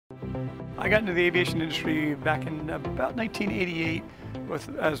I got into the aviation industry back in about 1988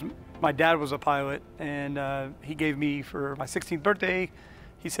 as my dad was a pilot, and he gave me for my 16th birthday,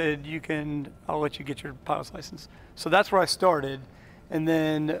 he said, I'll let you get your pilot's license. So that's where I started. And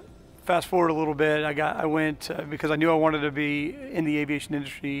then fast forward a little bit, I went because I knew I wanted to be in the aviation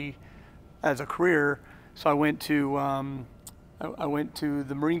industry as a career. So I went to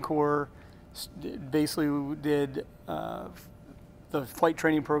the Marine Corps, basically did the flight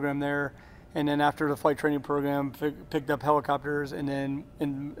training program there. And then after the flight training program, picked up helicopters, and then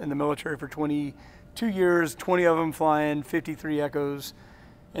in the military for 22 years, 20 of them flying, 53 Echoes,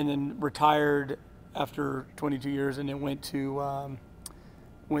 and then retired after 22 years, and then went to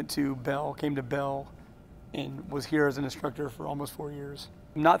Bell, came to Bell, and was here as an instructor for almost 4 years.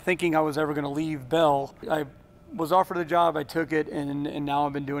 Not thinking I was ever going to leave Bell, I was offered the job, I took it, and now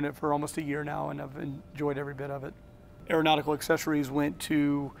I've been doing it for almost a year now, and I've enjoyed every bit of it. Aeronautical accessories went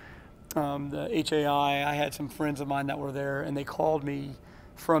to the HAI. I had some friends of mine that were there, and they called me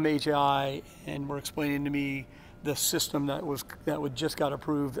from HAI and were explaining to me the system that just got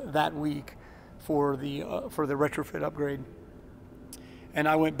approved that week for the retrofit upgrade. And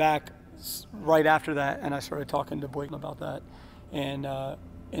I went back right after that, and I started talking to Blake about that,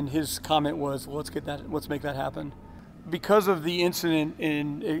 and his comment was, let's make that happen. Because of the incident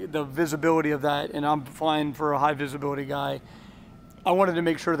and the visibility of that, and I'm flying for a high visibility guy, I wanted to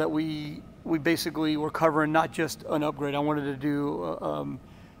make sure that we basically were covering not just an upgrade. I wanted to do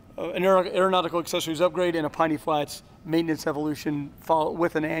an aeronautical accessories upgrade and a Piney Flats maintenance evolution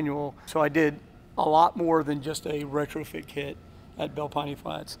with an annual. So I did a lot more than just a retrofit kit at Bell Piney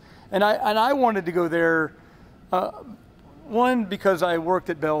Flats. And I wanted to go there, one, because I worked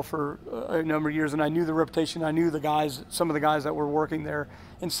at Bell for a number of years and I knew the reputation, I knew the guys, some of the guys that were working there.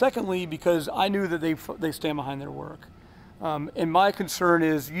 And secondly, because I knew that they stand behind their work. And my concern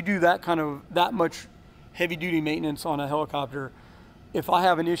is you do that much heavy duty maintenance on a helicopter. If I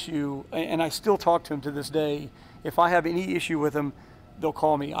have an issue, and I still talk to them to this day, if I have any issue with them, they'll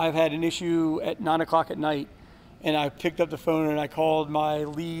call me. I've had an issue at 9 o'clock at night, and I picked up the phone and I called my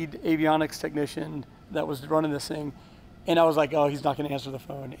lead avionics technician that was running this thing, and I was like, oh, he's not going to answer the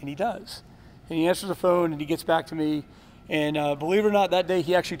phone, and he does. And he answers the phone and he gets back to me, and believe it or not, that day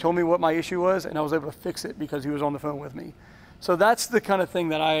he actually told me what my issue was, and I was able to fix it because he was on the phone with me. So that's the kind of thing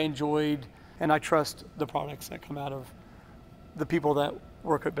that I enjoyed, and I trust the products that come out of the people that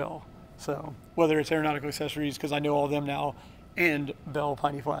work at Bell. So whether it's aeronautical accessories, because I know all of them now, and Bell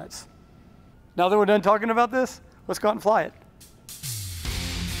Piney Flats. Now that we're done talking about this, let's go out and fly it.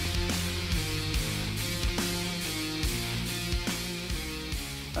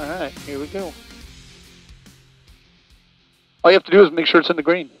 All right, here we go. All you have to do is make sure it's in the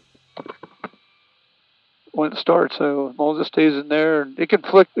green when it starts. So as long as it stays in there, it can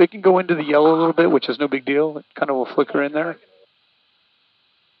flick. It can go into the yellow a little bit, which is no big deal. It kind of will flicker in there.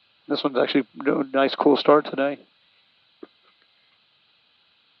 This one's actually a nice, cool start today.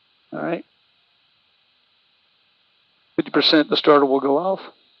 All right. 50% the starter will go off.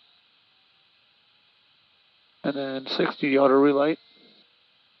 And then 60 the auto relight.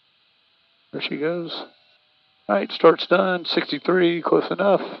 There she goes. All right, start's done. 63, close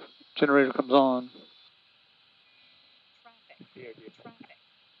enough. Generator comes on.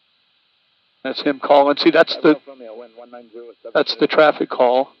 That's him calling. See, that's the traffic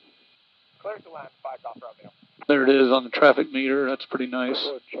call. There it is on the traffic meter. That's pretty nice.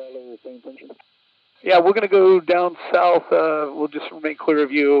 Yeah, we're going to go down south. We'll just remain clear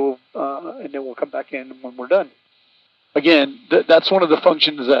of you, and then we'll come back in when we're done. Again, that's one of the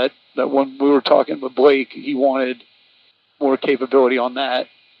functions that when we were talking with Blake, he wanted more capability on that.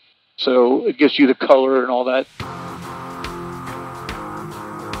 So it gives you the color and all that.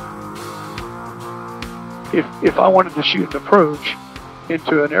 If I wanted to shoot an approach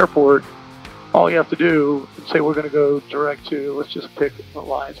into an airport, all you have to do is say we're going to go direct to, let's just pick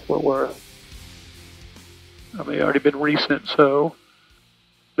Alliance Fort Worth. I mean, already been recent, so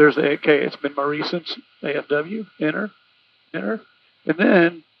there's the AK. It's been my recents, AFW, enter. And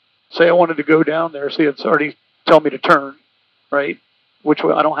then say I wanted to go down there. See, it's already telling me to turn, right? Which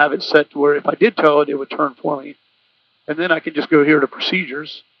way I don't have it set to where if I did tell it, it would turn for me. And then I can just go here to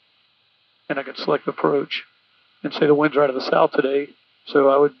procedures, and I can select approach and say the wind's right of the south today. So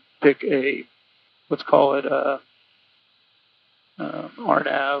I would pick a, let's call it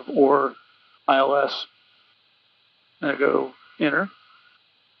RNAV or ILS. And I go enter.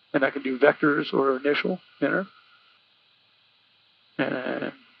 And I can do vectors or initial, enter.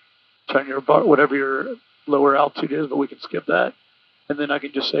 And turn your whatever your lower altitude is, but we can skip that. And then I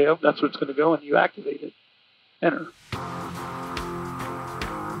can just say, oh, that's where it's going to go, and you activate it. Enter.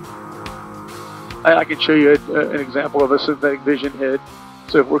 I can show you an example of a synthetic vision hit.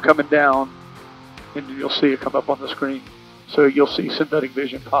 So if we're coming down, and you'll see it come up on the screen. So you'll see synthetic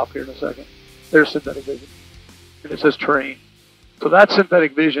vision pop here in a second. There's synthetic vision. And it says terrain. So that's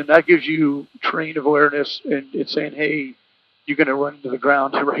synthetic vision. That gives you terrain awareness, and it's saying, hey, you're going to run into the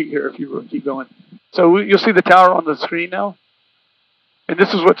ground right here if you keep going. So you'll see the tower on the screen now. And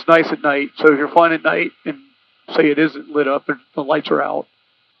this is what's nice at night. So if you're flying at night and say it isn't lit up and the lights are out,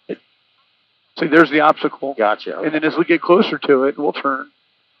 see, there's the obstacle. Gotcha. And then as we get closer to it, we'll turn.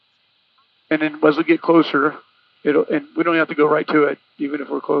 And then as we get closer, and we don't have to go right to it, even if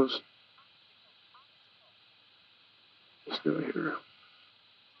we're close. Let's do it here.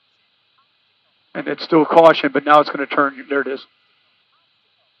 And it's still caution, but now it's going to turn. There it is.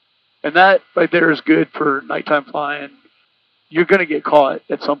 And that right there is good for nighttime flying. You're going to get caught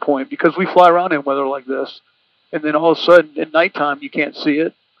at some point because we fly around in weather like this. And then all of a sudden, at nighttime, you can't see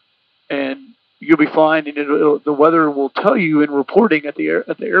it. And you'll be fine, and the weather will tell you in reporting at the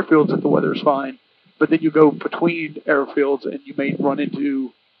airfields that the weather is fine. But then you go between airfields, and you may run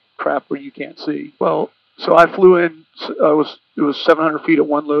into crap where you can't see. Well, so I flew in. It was 700 feet at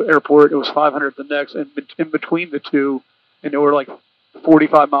one airport. It was 500 at the next, and in between the two, and they were like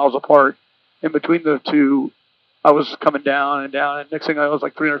 45 miles apart. In between the two, I was coming down and down, and next thing I was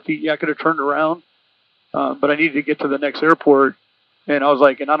like 300 feet. Yeah, I could have turned around, but I needed to get to the next airport. And I was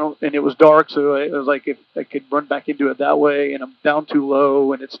like, and it was dark, so I was like, if I could run back into it that way, and I'm down too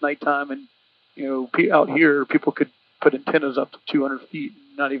low, and it's nighttime, and out here people could put antennas up to 200 feet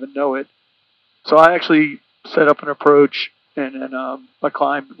and not even know it. So I actually set up an approach, and then I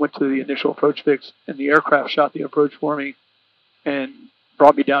climbed, went to the initial approach fix, and the aircraft shot the approach for me, and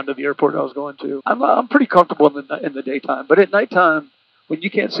brought me down to the airport I was going to. I'm pretty comfortable in the daytime, but at nighttime, when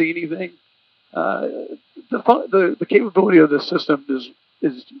you can't see anything. The capability of this system is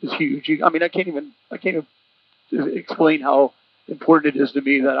huge. I mean, I can't even explain how important it is to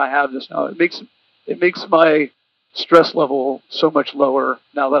me that I have this now. It makes my stress level so much lower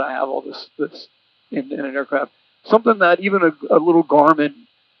now that I have all this in an aircraft. Something that even a little Garmin,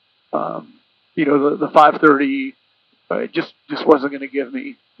 the 530, just wasn't going to give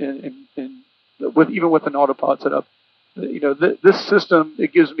me. And even with an autopilot setup, this system,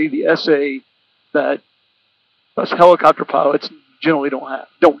 it gives me the essay that us helicopter pilots generally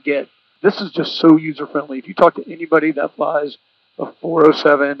don't get. This is just so user-friendly. If you talk to anybody that flies a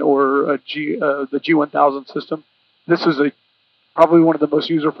 407 or the G1000 system, this is probably one of the most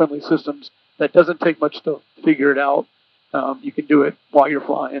user-friendly systems that doesn't take much to figure it out. You can do it while you're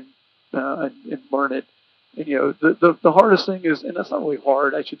flying and learn it. And the hardest thing is, and that's not really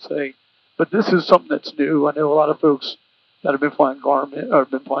hard, I should say, but this is something that's new. I know a lot of folks that have been flying Garmin or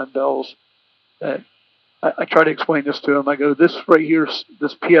been flying Bells. That I try to explain this to them. I go, this right here,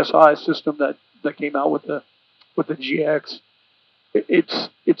 this PSI system that came out with the GX,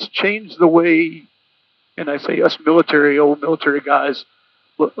 it's changed the way, and I say us old military guys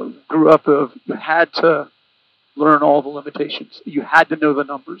grew up you had to learn all the limitations. You had to know the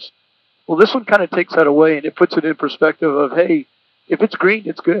numbers. Well, this one kind of takes that away, and it puts it in perspective of, hey, if it's green,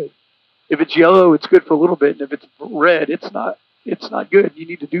 it's good. If it's yellow, it's good for a little bit, and if it's red, it's not good. You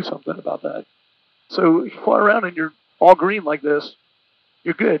need to do something about that. So if you fly around and you're all green like this,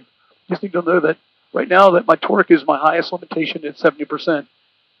 you're good. You just need to know that right now that my torque is my highest limitation at 70%.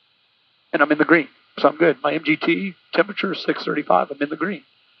 And I'm in the green, so I'm good. My MGT temperature is 635. I'm in the green.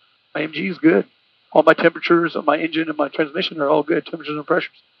 My MG is good. All my temperatures on my engine and my transmission are all good, temperatures and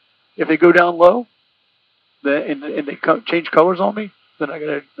pressures. If they go down low and they change colors on me, then I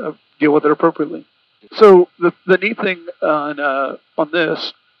got to deal with it appropriately. So the neat thing on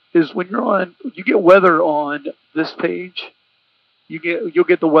this is when you get weather on this page, you'll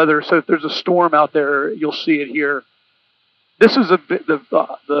get the weather. So if there's a storm out there, you'll see it here. This is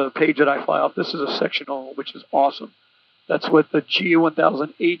the page that I fly off. This is a sectional, which is awesome. That's what the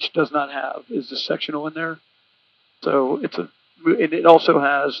G1000H does not have, is the sectional in there. So and it also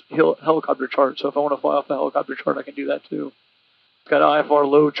has helicopter charts. So if I want to fly off the helicopter chart, I can do that too. It's got IFR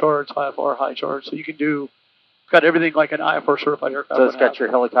low charts, IFR high charts. So you can it's got everything like an IFR certified aircraft. So it's got your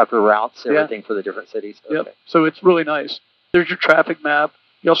helicopter routes, everything for the different cities. Okay. Yep. So it's really nice. There's your traffic map.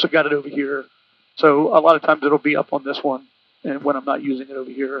 You also got it over here. So a lot of times it'll be up on this one, and when I'm not using it over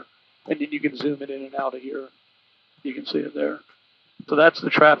here, and then you can zoom it in and out of here. You can see it there. So that's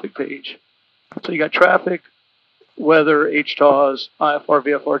the traffic page. So you got traffic, weather, HTAWS, IFR,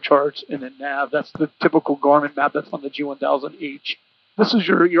 VFR charts, and then nav. That's the typical Garmin map that's on the G1000H. This is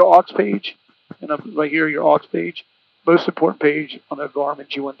your aux page, and up right here, your aux page. Most important page on the Garmin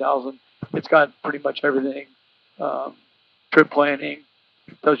G1000. It's got pretty much everything. Trip planning.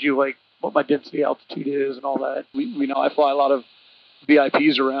 It tells you like what my density altitude is and all that. I fly a lot of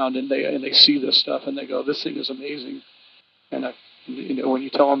VIPs around, and they see this stuff and they go, "This thing is amazing." And when you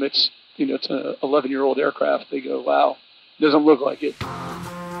tell them it's an 11-year-old aircraft, they go, "Wow, it doesn't look like it."